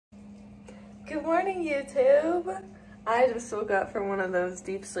Good morning, YouTube. I just woke up from one of those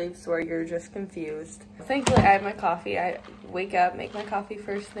deep sleeps where you're just confused. Thankfully, I have my coffee. I wake up, make my coffee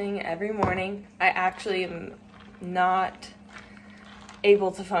first thing every morning. I actually am not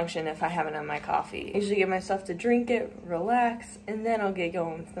able to function if I haven't had my coffee. I usually give myself to drink it, relax, and then I'll get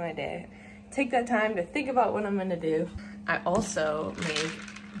going with my day. Take that time to think about what I'm gonna do. I also make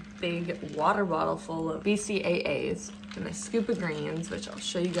a big water bottle full of BCAAs and a scoop of greens, which I'll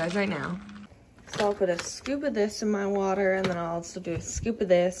show you guys right now. So I'll put a scoop of this in my water, and then I'll also do a scoop of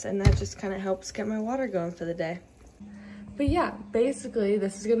this, and that just kind of helps get my water going for the day. But yeah, basically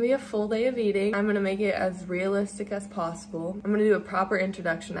this is gonna be a full day of eating. I'm gonna make it as realistic as possible. I'm gonna do a proper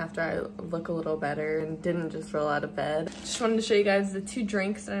introduction after I look a little better and didn't just roll out of bed. Just wanted to show you guys the 2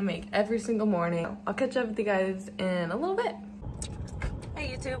 drinks that I make every single morning. I'll catch up with you guys in a little bit.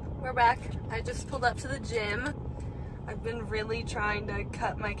 Hey YouTube, we're back. I just pulled up to the gym. I've been really trying to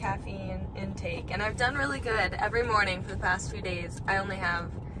cut my caffeine intake, and I've done really good every morning for the past few days. I only have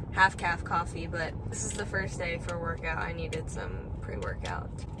half calf coffee, but this is the first day for workout. I needed some pre-workout,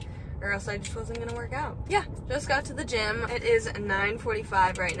 or else I just wasn't gonna work out. Yeah, just got to the gym. It is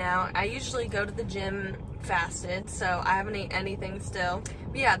 9:45 right now. I usually go to the gym fasted, so I haven't ate anything still.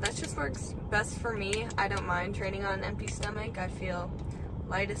 But yeah, that just works best for me. I don't mind training on an empty stomach. I feel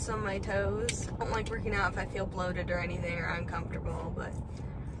lightest on my toes. I don't like working out if I feel bloated or anything or uncomfortable, but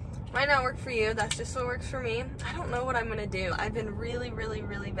might not work for you. That's just what works for me. I don't know what I'm gonna do. I've been really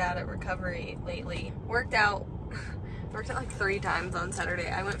bad at recovery lately. Worked out like 3 times on Saturday.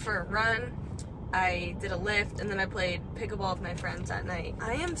 I went for a run, I did a lift, and then I played pickleball with my friends that night.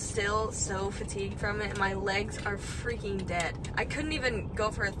 I am still so fatigued from it. My legs are freaking dead. I couldn't even go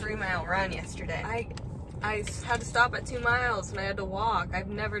for a 3-mile run yesterday. I had to stop at 2 miles and I had to walk. I've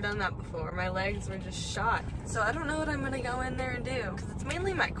never done that before. My legs were just shot. So I don't know what I'm gonna go in there and do, because it's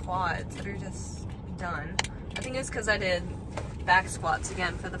mainly my quads that are just done. I think it's because I did back squats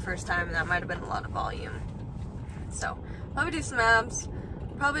again for the first time, and that might have been a lot of volume. So probably do some abs,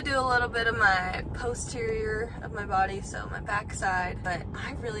 probably do a little bit of my posterior of my body, so my back side, but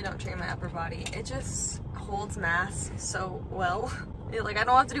I really don't train my upper body. It just holds mass so well. Like, I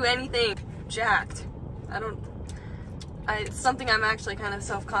don't have to do anything jacked. It's something I'm actually kind of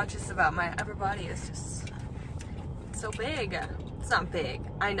self-conscious about. My upper body is just so big. It's not big.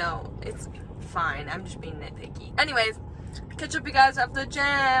 I know. It's fine. I'm just being nitpicky. Anyways, catch up you guys after the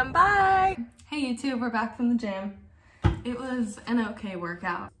gym. Bye! Hey YouTube, we're back from the gym. It was an okay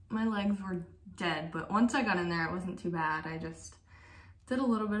workout. My legs were dead, but once I got in there, it wasn't too bad. I just did a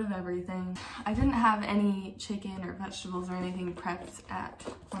little bit of everything. I didn't have any chicken or vegetables or anything prepped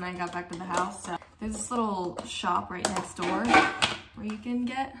when I got back to the house. So there's this little shop right next door where you can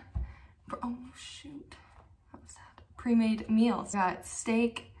get, oh shoot, what was that? Pre-made meals. Got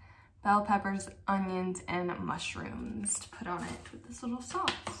steak, bell peppers, onions, and mushrooms to put on it with this little sauce.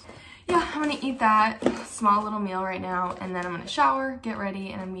 Yeah, I'm gonna eat that small little meal right now, and then I'm gonna shower, get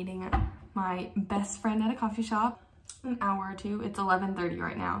ready, and I'm meeting my best friend at a coffee shop. An hour or 2. It's 11:30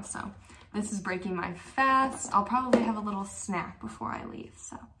 right now, so this is breaking my fast. I'll probably have a little snack before I leave,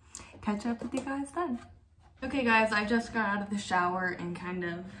 so catch up with you guys then. Okay guys, I just got out of the shower and kind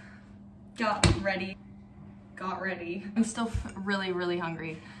of got ready. I'm still really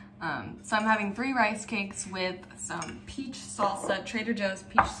hungry. So I'm having 3 rice cakes with some peach salsa, Trader Joe's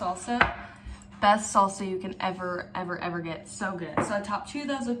peach salsa. Best salsa you can ever get. So good. So I topped 2 of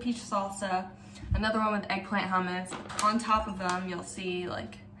those with peach salsa. Another one with eggplant hummus. On top of them, you'll see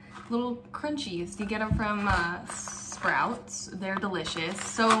like little crunchies. You get them from Sprouts. They're delicious.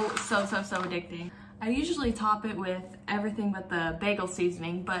 So addicting. I usually top it with everything but the bagel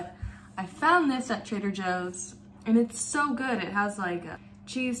seasoning, but I found this at Trader Joe's and it's so good. It has like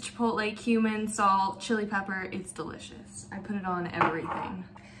cheese, chipotle, cumin, salt, chili pepper. It's delicious. I put it on everything.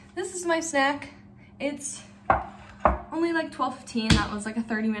 This is my snack. It's only like 12:15. That was like a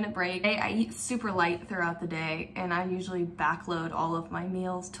 30-minute break. I eat super light throughout the day, and I usually backload all of my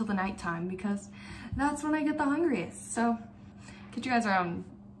meals till the nighttime because that's when I get the hungriest. So catch you guys around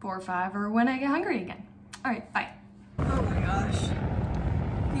 4 or 5 or when I get hungry again. All right, bye. Oh my gosh.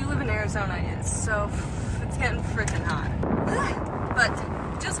 You live in Arizona, it's getting freaking hot.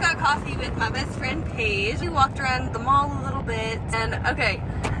 But just got coffee with my best friend Paige. We walked around the mall a little bit, and okay,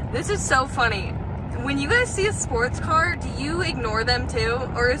 this is so funny. When you guys see a sports car, do you ignore them too?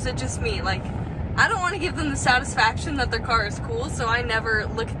 Or is it just me? Like, I don't want to give them the satisfaction that their car is cool, so I never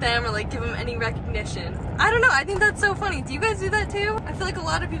look at them or like give them any recognition. I don't know, I think that's so funny. Do you guys do that too? I feel like a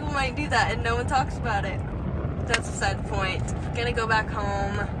lot of people might do that and no one talks about it. That's beside the point. Gonna go back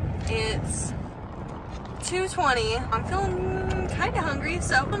home. It's 2:20. I'm feeling kind of hungry,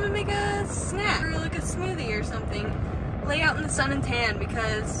 so I'm gonna make a snack or like a smoothie or something. Lay out in the sun and tan,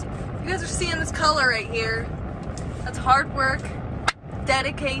 because you guys are seeing this color right here. That's hard work,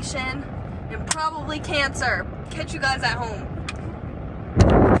 dedication, and probably cancer. Catch you guys at home.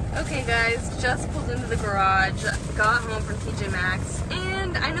 Okay guys, just pulled into the garage, got home from TJ Maxx,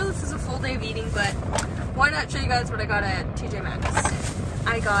 and I know this is a full day of eating, but why not show you guys what I got at TJ Maxx.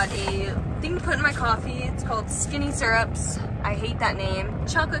 I got a thing to put in my coffee. It's called Skinny Syrups. I hate that name.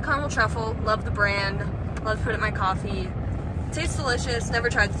 Chocolate caramel truffle, love the brand, love to put it in my coffee. Tastes delicious, never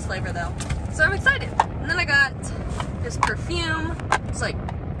tried this flavor though. So I'm excited. And then I got this perfume. It's like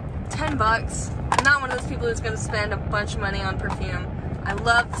 10 bucks. I'm not one of those people who's gonna spend a bunch of money on perfume. I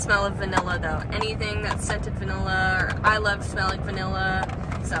love the smell of vanilla though. Anything that's scented vanilla, or I love smelling vanilla.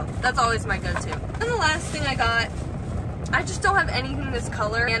 So that's always my go-to. And the last thing I got, I just don't have anything this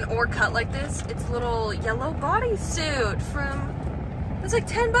color and or cut like this. It's a little yellow bodysuit from, it was like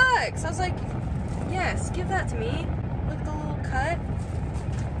 10 bucks. I was like, yes, give that to me. Look at the little cut.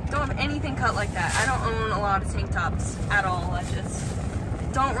 Don't have anything cut like that. I don't own a lot of tank tops at all. I just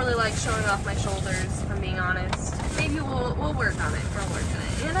don't really like showing off my shoulders, if I'm being honest. Maybe we'll work on it. We'll work on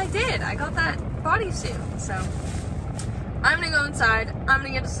it. And I did. I got that bodysuit. So I'm gonna go inside. I'm gonna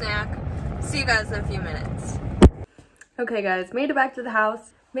get a snack. See you guys in a few minutes. Okay guys, made it back to the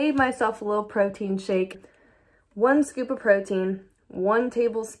house. Made myself a little protein shake. 1 scoop of protein, 1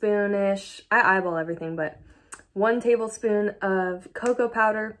 tablespoon-ish, I eyeball everything, but 1 tablespoon of cocoa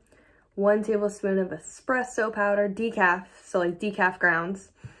powder, 1 tablespoon of espresso powder, decaf, so like decaf grounds,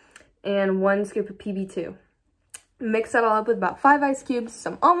 and 1 scoop of PB2. Mix that all up with about 5 ice cubes,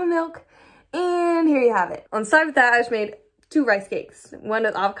 some almond milk, and here you have it. On the side with that, I just made 2 rice cakes. 1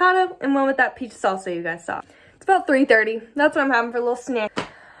 with avocado and 1 with that peach salsa you guys saw. It's about 3:30. That's what I'm having for a little snack.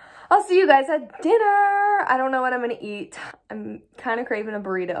 I'll see you guys at dinner. I don't know what I'm gonna eat. I'm kind of craving a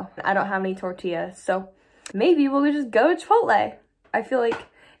burrito. I don't have any tortillas, so maybe we'll just go to Chipotle. I feel like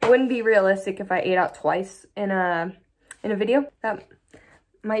it wouldn't be realistic if I ate out twice in a video. That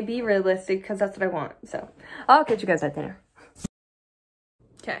might be realistic because that's what I want. So I'll catch you guys at dinner.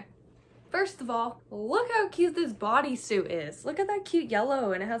 Okay. First of all, look how cute this bodysuit is. Look at that cute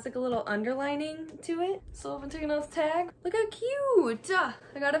yellow, and it has like a little underlining to it. Sylvan Tickeno's tag. Look how cute.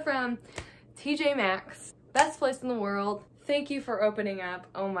 I got it from TJ Maxx. Best place in the world. Thank you for opening up.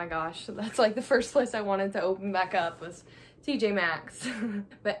 Oh my gosh, that's like the first place I wanted to open back up was TJ Maxx.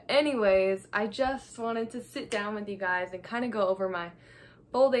 But anyways, I just wanted to sit down with you guys and kind of go over my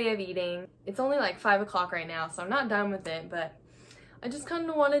full day of eating. It's only like 5 o'clock right now, so I'm not done with it, but I just kind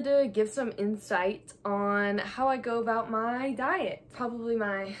of wanted to give some insight on how I go about my diet. Probably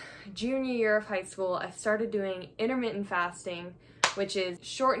my junior year of high school, I started doing intermittent fasting, which is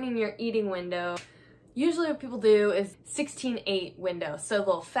shortening your eating window. Usually what people do is 16-8 window. So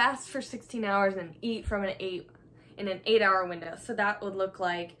they'll fast for 16 hours and eat from an 8-hour window. So that would look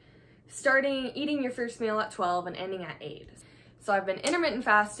like eating your first meal at 12 and ending at 8. So I've been intermittent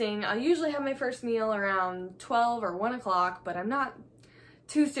fasting. I usually have my first meal around 12 or 1 o'clock, but I'm not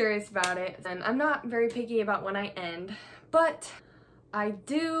too serious about it. And I'm not very picky about when I end, but I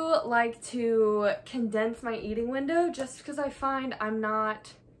do like to condense my eating window just because I find I'm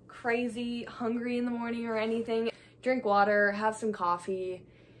not crazy hungry in the morning or anything. Drink water, have some coffee,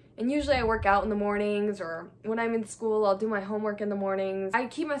 and usually I work out in the mornings, or when I'm in school I'll do my homework in the mornings. I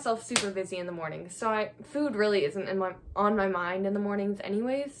keep myself super busy in the mornings, so food really isn't on my mind in the mornings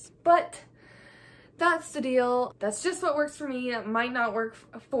anyways. But that's the deal. That's just what works for me. It might not work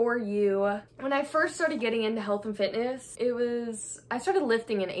for you. When I first started getting into health and fitness, I started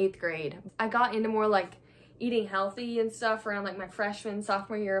lifting in 8th grade. I got into more like eating healthy and stuff around like my freshman,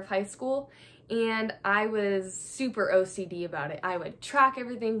 sophomore year of high school. And I was super OCD about it. I would track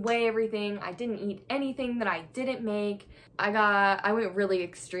everything, weigh everything. I didn't eat anything that I didn't make. I went really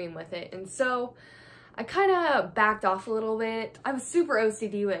extreme with it. And so I kind of backed off a little bit. I was super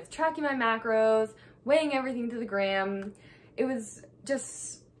OCD with tracking my macros, weighing everything to the gram. It was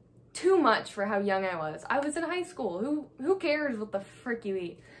just too much for how young I was. I was in high school. Who cares what the frick you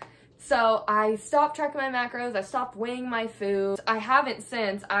eat? So I stopped tracking my macros. I stopped weighing my food. I haven't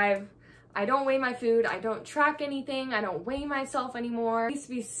since. I don't weigh my food. I don't track anything. I don't weigh myself anymore. I used to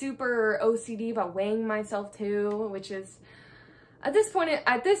be super OCD about weighing myself too, which is, at this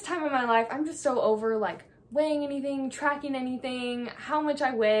time in my life, I'm just so over like weighing anything, tracking anything, how much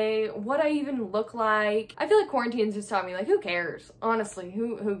I weigh, what I even look like. I feel like quarantine's just taught me, like, who cares? Honestly,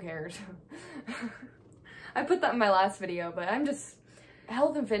 who cares? I put that in my last video, but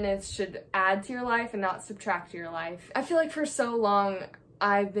health and fitness should add to your life and not subtract to your life. I feel like for so long,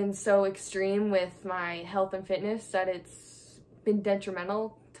 I've been so extreme with my health and fitness that it's been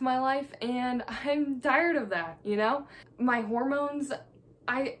detrimental to my life, and I'm tired of that, you know? My hormones,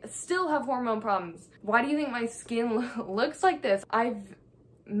 I still have hormone problems. Why do you think my skin looks like this? I've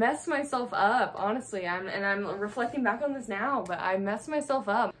messed myself up, honestly. I'm reflecting back on this now, but I messed myself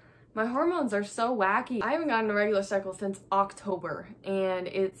up. My hormones are so wacky. I haven't gotten a regular cycle since October, and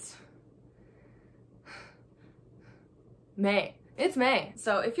it's May. It's May.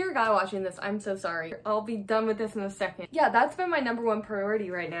 So if you're a guy watching this, I'm so sorry. I'll be done with this in a second. Yeah, that's been my #1 priority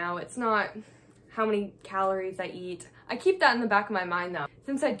right now. It's not how many calories I eat. I keep that in the back of my mind though.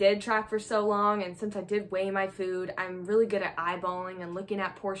 Since I did track for so long and since I did weigh my food, I'm really good at eyeballing and looking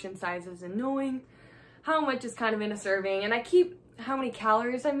at portion sizes and knowing how much is kind of in a serving. And I keep how many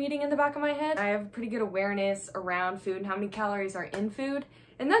calories I'm eating in the back of my head. I have pretty good awareness around food and how many calories are in food.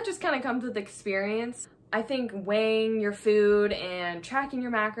 And that just kind of comes with experience. I think weighing your food and tracking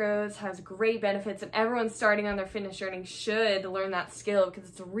your macros has great benefits, and everyone starting on their fitness journey should learn that skill because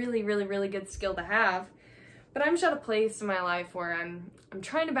it's a really, really, really good skill to have. But I'm just at a place in my life where I'm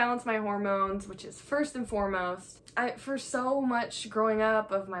trying to balance my hormones, which is first and foremost. For so much growing up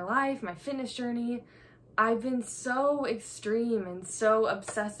of my life, my fitness journey, I've been so extreme and so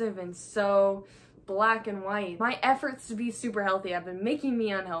obsessive and so black and white. My efforts to be super healthy have been making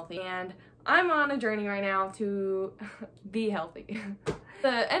me unhealthy, and I'm on a journey right now to be healthy. At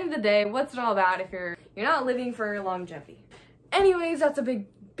the end of the day, what's it all about if you're not living for longevity? Anyways, that's a big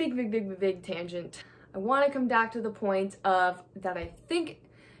tangent. I want to come back to the point of that I think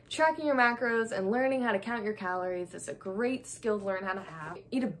tracking your macros and learning how to count your calories is a great skill to learn how to have.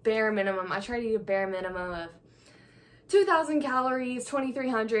 Eat a bare minimum. I try to eat a bare minimum of 2,000 calories,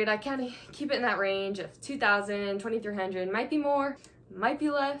 2,300. I kind of keep it in that range of 2,000, 2,300. Might be more, might be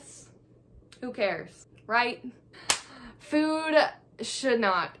less. Who cares, right? Food should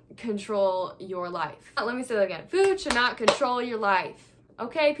not control your life. Let me say that again. Food should not control your life.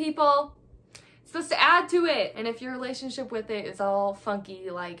 Okay, people? It's supposed to add to it. And if your relationship with it is all funky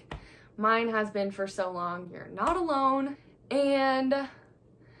like mine has been for so long, you're not alone. And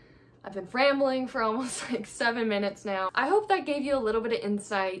I've been rambling for almost like 7 minutes now. I hope that gave you a little bit of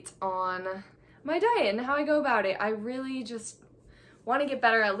insight on my diet and how I go about it. I really just want to get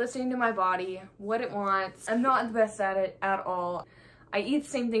better at listening to my body, what it wants. I'm not the best at it at all. I eat the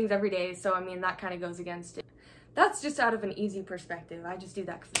same things every day, so I mean, that kind of goes against it. That's just out of an easy perspective. I just do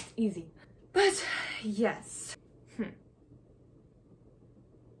that because it's easy. But yes.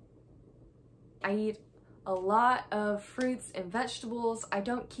 I eat a lot of fruits and vegetables. I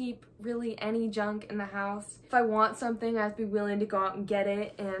don't keep really any junk in the house. If I want something, I have to be willing to go out and get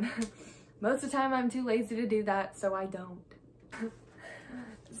it, and most of the time I'm too lazy to do that, so I don't.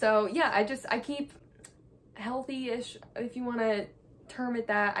 So yeah, I keep healthy-ish, if you want to term it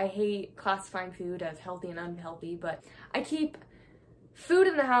that. I hate classifying food as healthy and unhealthy, but I keep food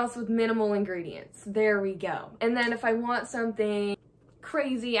in the house with minimal ingredients. There we go. And then if I want something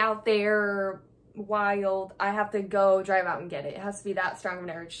crazy out there, wild, I have to go drive out and get it. It has to be that strong of an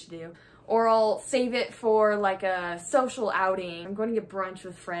urge to do. Or I'll save it for like a social outing. I'm going to get brunch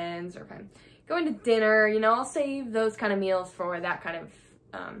with friends, or if I'm going to dinner, you know, I'll save those kind of meals for that kind of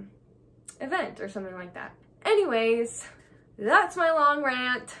event or something like that. Anyways, that's my long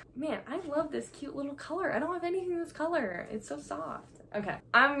rant. Man, I love this cute little color. I don't have anything this color. It's so soft. Okay,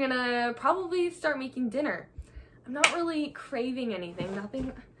 I'm gonna probably start making dinner. I'm not really craving anything.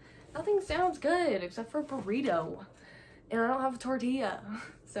 Nothing sounds good except for a burrito. And I don't have a tortilla.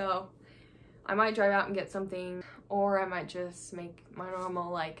 So I might drive out and get something, or I might just make my normal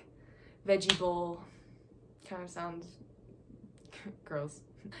like veggie bowl. Kind of sounds gross.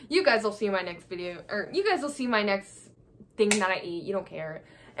 You guys will see my next video, or you guys will see my next thing that I eat. You don't care.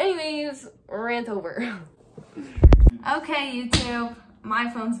 Anyways, rant over. Okay, YouTube,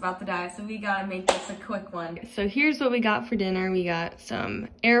 my phone's about to die, so we gotta make this a quick one. So here's what we got for dinner. We got some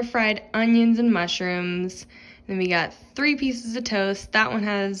air fried onions and mushrooms. Then we got 3 pieces of toast. That one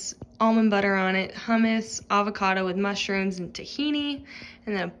has almond butter on it, hummus, avocado with mushrooms and tahini,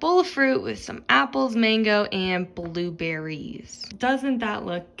 and then a bowl of fruit with some apples, mango, and blueberries. Doesn't that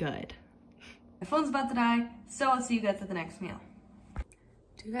look good? My phone's about to die, so I'll see you guys at the next meal.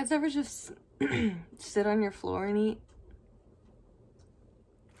 Do you guys ever just sit on your floor and eat?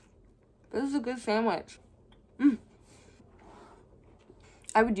 This is a good sandwich.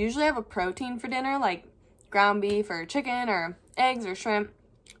 I would usually have a protein for dinner, like ground beef or chicken or eggs or shrimp.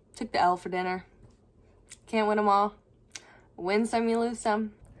 Took the L for dinner. Can't win them all. Win some, you lose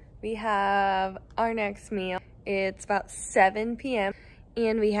some. We have our next meal. It's about 7 p.m.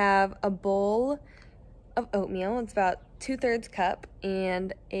 and we have a bowl of oatmeal. It's about 2/3 cup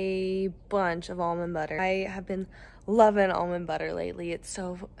and a bunch of almond butter. I have been loving almond butter lately. It's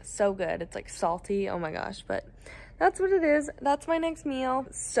so good. It's like salty. Oh my gosh, but that's what it is. That's my next meal.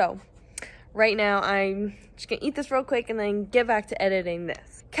 So right now I'm just gonna eat this real quick and then get back to editing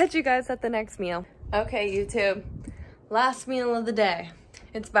this. Catch you guys at the next meal. Okay, YouTube, last meal of the day.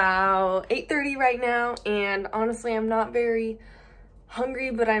 It's about 8:30 right now, and honestly I'm not very hungry,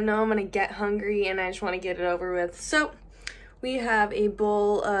 but I know I'm gonna get hungry and I just want to get it over with. So we have a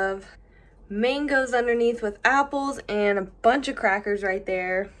bowl of mangoes underneath with apples and a bunch of crackers right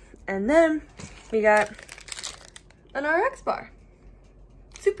there, and then we got an RX bar.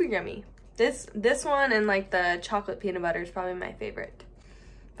 Super yummy. This one and like the chocolate peanut butter is probably my favorite.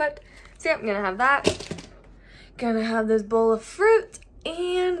 But so yeah, I'm gonna have that. Gonna have this bowl of fruit,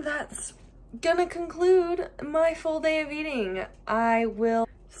 and that's gonna conclude my full day of eating. I will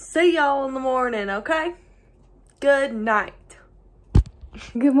see y'all in the morning, okay? Good night.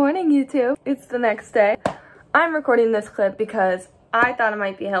 Good morning, YouTube. It's the next day. I'm recording this clip because I thought it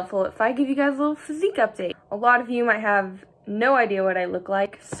might be helpful if I give you guys a little physique update. A lot of you might have no idea what I look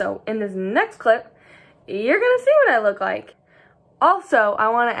like, so in this next clip, you're gonna see what I look like. Also, I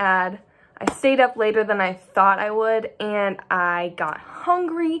wanna add, I stayed up later than I thought I would, and I got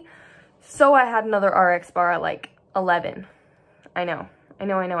hungry, so I had another RX bar at like 11. I know.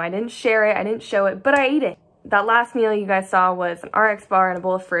 I didn't share it, I didn't show it, but I ate it. That last meal you guys saw was an RX bar and a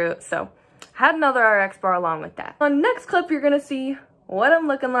bowl of fruit, so I had another RX bar along with that. On the next clip, you're gonna see what I'm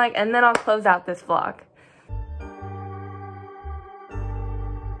looking like, and then I'll close out this vlog.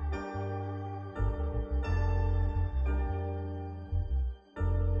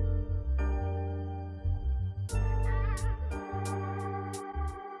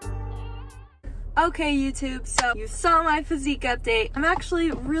 Okay, YouTube, so you saw my physique update. I'm actually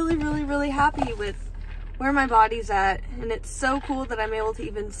really happy with where my body's at, and it's so cool that I'm able to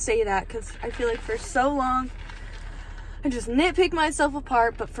even say that, because I feel like for so long I just nitpick myself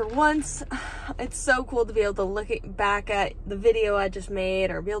apart, but for once it's so cool to be able to look back at the video I just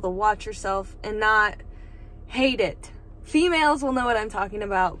made, or be able to watch yourself and not hate it. Females will know what I'm talking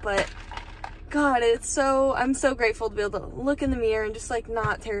about, but God, I'm so grateful to be able to look in the mirror and just like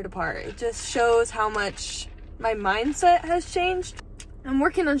not tear it apart. It just shows how much my mindset has changed. I'm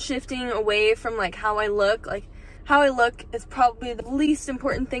working on shifting away from like how I look. Like how I look is probably the least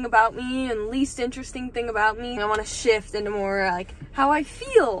important thing about me and least interesting thing about me. I want to shift into more like how I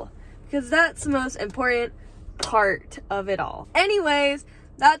feel, because that's the most important part of it all. Anyways,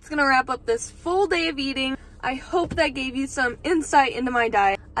 that's gonna wrap up this full day of eating. I hope that gave you some insight into my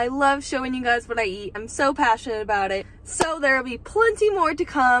diet. I love showing you guys what I eat. I'm so passionate about it. So there will be plenty more to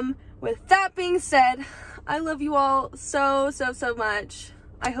come. With that being said, I love you all so much.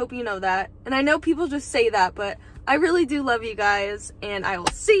 I hope you know that. And I know people just say that, but I really do love you guys. And I will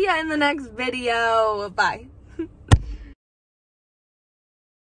see you in the next video. Bye.